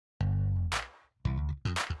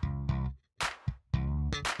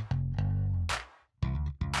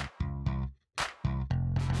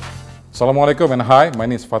Assalamualaikum and hi, my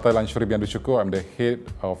name is Fatayal Anshori bin Abdussyukur. I'm the head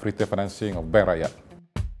of retail financing of Bank Rakyat.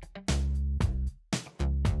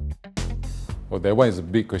 Well, that one is a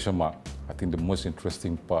big question mark. I think the most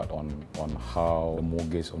interesting part on how the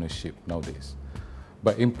mortgage ownership nowadays.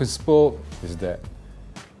 But in principle is that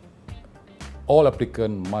all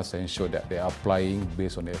applicants must ensure that they are applying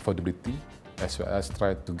based on their affordability as well as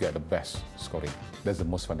try to get the best scoring. That's the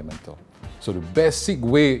most fundamental. So the basic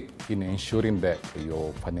way in ensuring that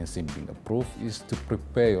your financing being approved is to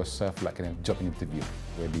prepare yourself like a job interview,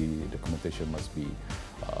 where the documentation must be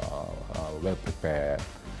well prepared,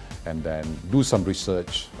 and then do some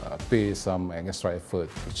research, pay some extra effort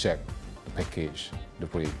to check the package, the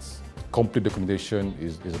rates. Complete documentation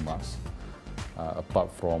is a must.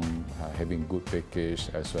 Apart from having good package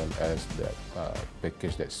as well as that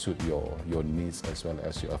package that suit your needs as well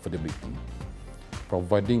as your affordability.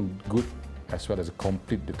 Providing good as well as a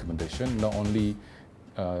complete documentation not only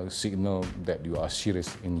signal that you are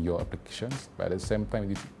serious in your applications, but at the same time you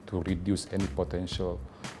need to reduce any potential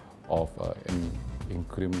of any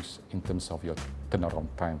increments in terms of your turnaround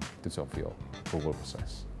time, in terms of your approval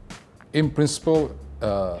process. In principle,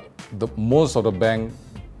 most of the bank,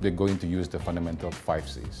 they're going to use the fundamental 5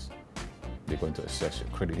 C's. They're going to assess your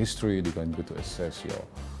credit history, they're going to assess your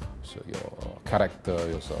character,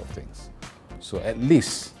 your sort of things. So at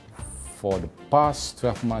least for the past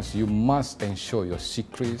 12 months, you must ensure your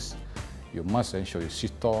secrets, you must ensure your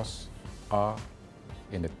CTOs are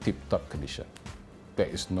in a tip-top condition. There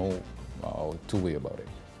is no two-way about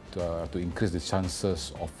it. To increase the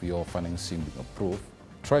chances of your financing being approved,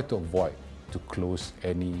 try to avoid to close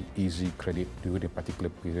any easy credit during a particular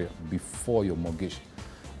period before your mortgage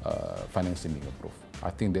financing being approved.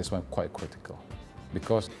 I think that's one quite critical,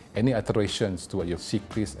 because any alterations to your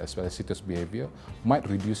secrets as well as CTOs behavior might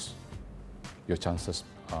reduce your chances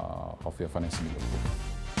of your financing being approved.